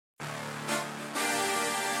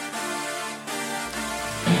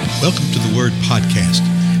Welcome to the Word Podcast.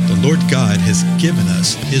 The Lord God has given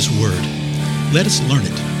us His Word. Let us learn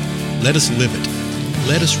it. Let us live it.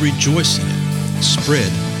 Let us rejoice in it.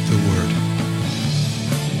 Spread the Word.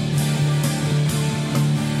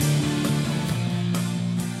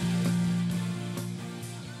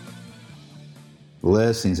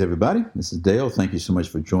 Blessings, everybody. This is Dale. Thank you so much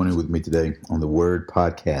for joining with me today on the Word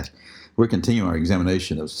Podcast. We're continuing our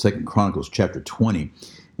examination of 2 Chronicles chapter 20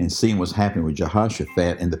 and seeing what's happening with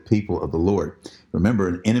Jehoshaphat and the people of the Lord. Remember,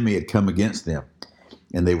 an enemy had come against them,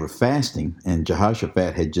 and they were fasting, and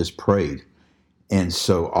Jehoshaphat had just prayed. And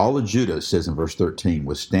so all of Judah, it says in verse 13,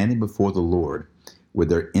 was standing before the Lord with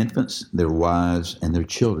their infants, their wives, and their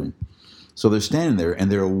children. So they're standing there,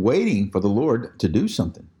 and they're waiting for the Lord to do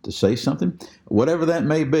something, to say something, whatever that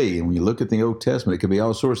may be. And when you look at the Old Testament, it could be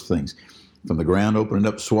all sorts of things. From the ground opening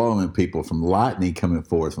up, swallowing people, from lightning coming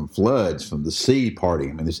forth, from floods, from the sea parting.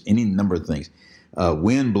 I mean, there's any number of things.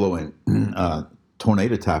 Wind blowing,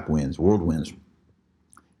 tornado-type winds, whirlwinds.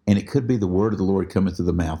 And it could be the word of the Lord coming through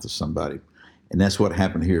the mouth of somebody. And that's what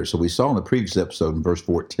happened here. So we saw in the previous episode in verse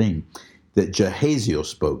 14 that Jehaziel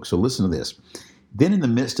spoke. So listen to this. Then in the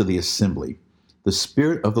midst of the assembly, the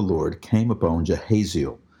Spirit of the Lord came upon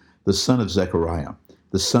Jehaziel, the son of Zechariah,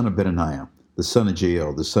 the son of Benaniah, the son of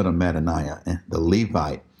Jael, the son of Mattaniah, and the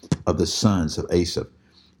Levite of the sons of Asaph.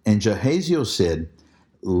 And Jehaziel said,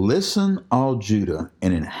 "Listen, all Judah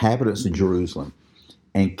and inhabitants of Jerusalem,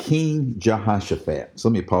 and King Jehoshaphat." So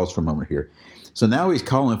let me pause for a moment here. So now he's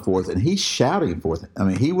calling forth, and he's shouting forth. I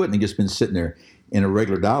mean, he wouldn't have just been sitting there in a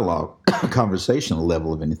regular dialogue, conversational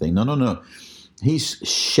level of anything. No. He's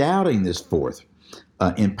shouting this forth,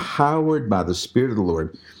 empowered by the Spirit of the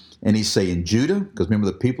Lord. And he's saying, Judah, because remember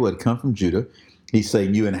the people had come from Judah. He's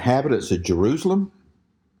saying, you inhabitants of Jerusalem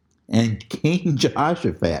and King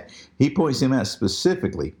Jehoshaphat. He points him out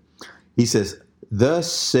specifically. He says,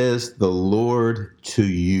 "Thus says the Lord to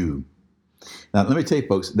you." Now, let me tell you,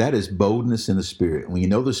 folks, that is boldness in the Spirit. When you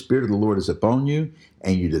know the Spirit of the Lord is upon you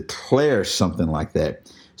and you declare something like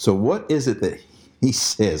that. So what is it that he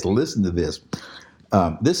says? Listen to this.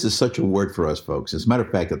 This is such a word for us, folks. As a matter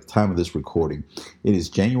of fact, at the time of this recording, it is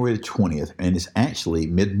January the 20th, and it's actually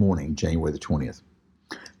mid-morning, January the 20th.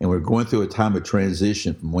 And we're going through a time of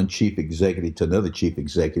transition from one chief executive to another chief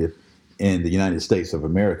executive in the United States of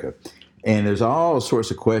America. And there's all sorts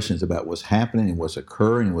of questions about what's happening and what's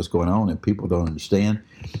occurring and what's going on, and people don't understand.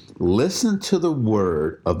 Listen to the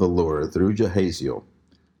word of the Lord through Jehaziel.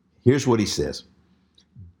 Here's what he says.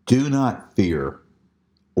 "Do not fear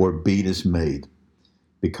or be dismayed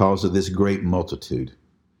because of this great multitude.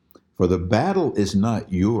 For the battle is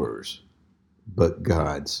not yours, but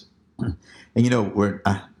God's." And you know,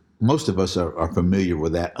 most of us are familiar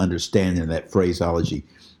with that understanding, that phraseology,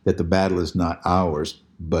 that the battle is not ours,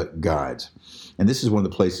 but God's. And this is one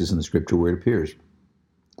of the places in the scripture where it appears.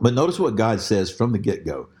 But notice what God says from the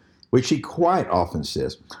get-go, which he quite often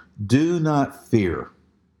says, "Do not fear.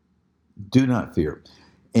 Do not fear."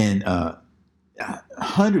 And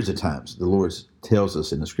hundreds of times the Lord tells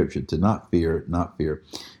us in the scripture to not fear, not fear.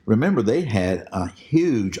 Remember, they had a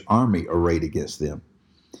huge army arrayed against them.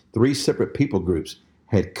 3 separate people groups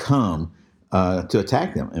had come to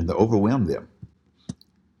attack them and to overwhelm them.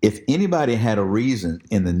 If anybody had a reason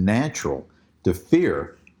in the natural to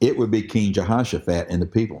fear, it would be King Jehoshaphat and the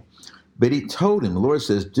people. But he told him, the Lord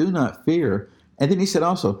says, "Do not fear." And then he said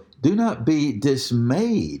also, "Do not be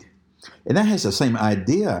dismayed." And that has the same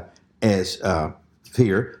idea as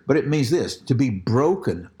fear, but it means this, to be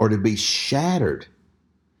broken or to be shattered.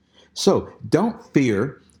 So don't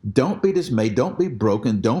fear, don't be dismayed, don't be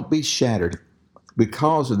broken, don't be shattered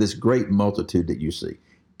because of this great multitude that you see.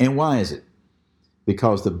 And why is it?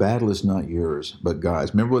 Because the battle is not yours, but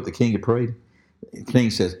God's. Remember what the king had prayed? The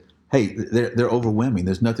king says, hey, they're overwhelming.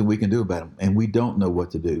 There's nothing we can do about them, and we don't know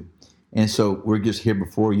what to do. And so we're just here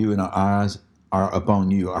before you, and our eyes are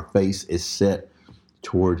upon you. Our face is set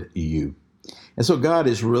toward you. And so God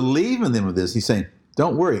is relieving them of this. He's saying,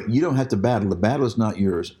 don't worry. You don't have to battle. The battle is not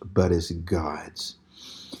yours, but it's God's.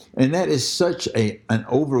 And that is such an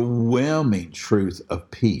overwhelming truth of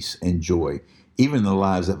peace and joy, even in the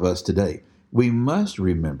lives of us today. We must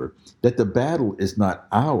remember that the battle is not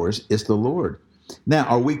ours, it's the Lord. Now,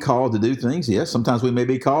 are we called to do things? Yes, sometimes we may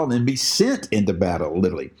be called and be sent into battle,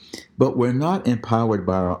 literally. But we're not empowered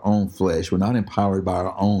by our own flesh. We're not empowered by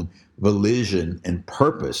our own volition and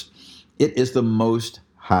purpose. It is the Most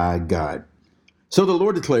High God. So the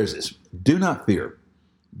Lord declares this, "Do not fear.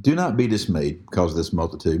 Do not be dismayed because of this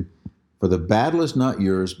multitude, for the battle is not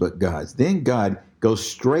yours, but God's." Then God goes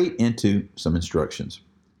straight into some instructions.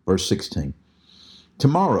 Verse 16,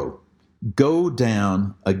 "Tomorrow, go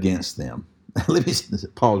down against them." Let me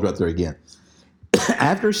pause right there again.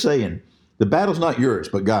 After saying, the battle's not yours,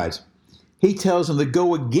 but God's, he tells them to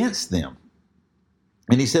go against them.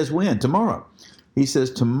 And he says, when? Tomorrow. He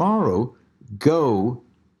says, tomorrow, go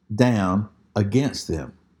down against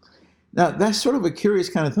them. Now, that's sort of a curious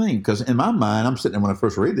kind of thing, because in my mind, I'm sitting there when I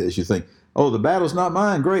first read this, you think, oh, the battle's not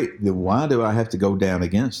mine, great. Then why do I have to go down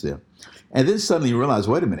against them? And then suddenly you realize,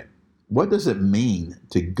 wait a minute, what does it mean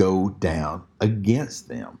to go down against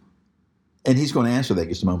them? And he's going to answer that in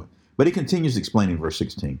just a moment. But he continues explaining verse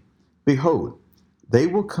 16. Behold, they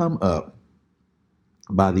will come up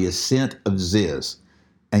by the ascent of Ziz,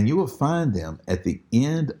 and you will find them at the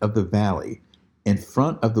end of the valley in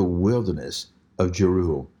front of the wilderness of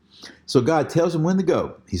Jeruel. So God tells them when to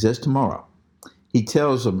go. He says tomorrow. He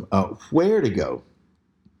tells them where to go.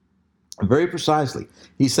 Very precisely.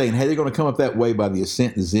 He's saying, hey, they're going to come up that way by the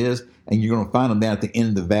ascent of Ziz, and you're going to find them down at the end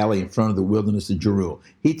of the valley in front of the wilderness of Jeruel.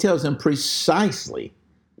 He tells them precisely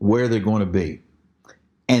where they're going to be.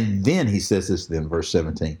 And then he says this then, verse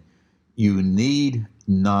 17, you need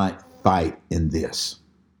not fight in this.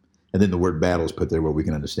 And then the word battle is put there where we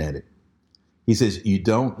can understand it. He says, you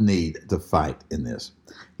don't need to fight in this.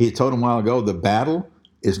 He had told him a while ago, the battle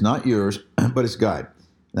is not yours, but it's God.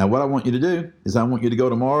 Now, what I want you to do is I want you to go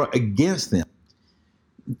tomorrow against them.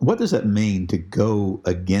 What does that mean to go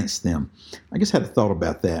against them? I just had a thought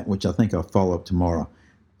about that, which I think I'll follow up tomorrow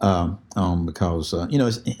because,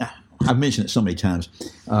 I've mentioned it so many times,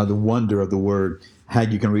 the wonder of the word, how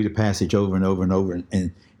you can read a passage over and over and over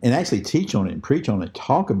and actually teach on it and preach on it,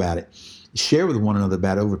 talk about it, share with one another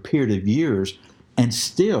about it over a period of years, and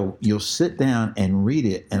still you'll sit down and read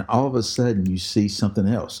it, and all of a sudden you see something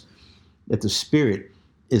else that the Spirit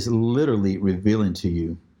is literally revealing to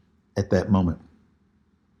you at that moment.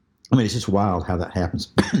 I mean, it's just wild how that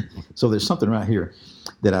happens. So there's something right here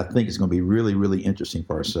that I think is going to be really, really interesting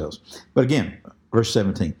for ourselves. But again, verse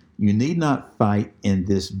 17, you need not fight in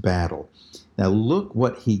this battle. Now look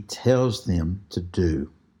what he tells them to do.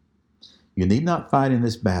 You need not fight in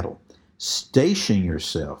this battle. Station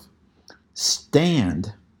yourself.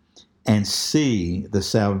 Stand and see the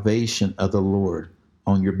salvation of the Lord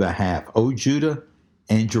on your behalf, O Judah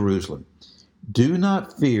and Jerusalem. Do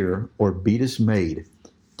not fear or be dismayed.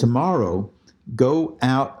 Tomorrow, go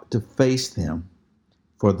out to face them,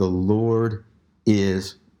 for the Lord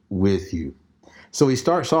is with you. So he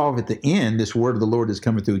starts off at the end, this word of the Lord is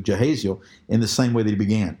coming through Jehaziel in the same way that he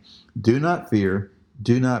began. Do not fear,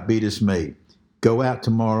 do not be dismayed. Go out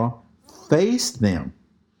tomorrow, face them.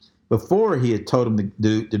 Before he had told them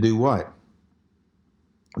to do what?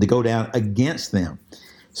 To go down against them.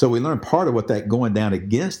 So we learn part of what that going down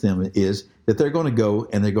against them is that they're going to go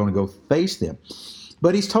and they're going to go face them.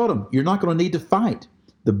 But he's told them, you're not going to need to fight.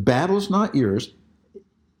 The battle is not yours.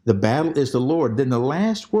 The battle is the Lord. Then the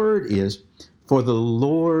last word is, for the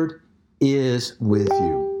Lord is with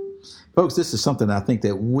you. Folks, this is something I think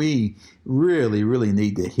that we really, really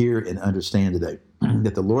need to hear and understand today,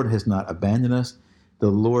 that the Lord has not abandoned us. The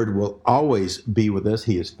Lord will always be with us.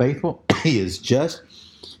 He is faithful. He is just.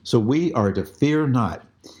 So we are to fear not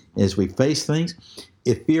as we face things.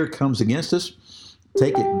 If fear comes against us,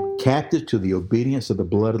 take it captive to the obedience of the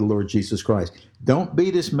blood of the Lord Jesus Christ. Don't be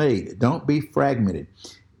dismayed. Don't be fragmented.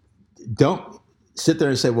 Don't sit there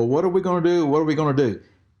and say, well, what are we going to do? What are we going to do?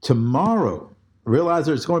 Tomorrow, realize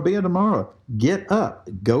there's going to be a tomorrow. Get up.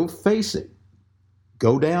 Go face it.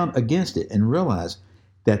 Go down against it and realize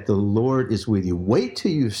that the Lord is with you. Wait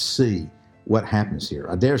till you see what happens here.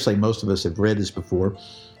 I dare say most of us have read this before,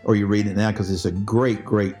 or you read it now because it's a great,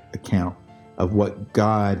 great account of what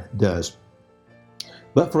God does.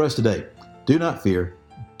 But for us today, do not fear,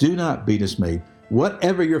 do not be dismayed.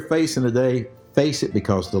 Whatever you're facing today, face it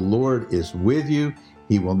because the Lord is with you.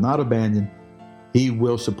 He will not abandon. He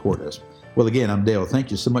will support us. Well, again, I'm Dale.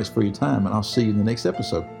 Thank you so much for your time, and I'll see you in the next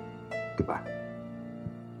episode. Goodbye.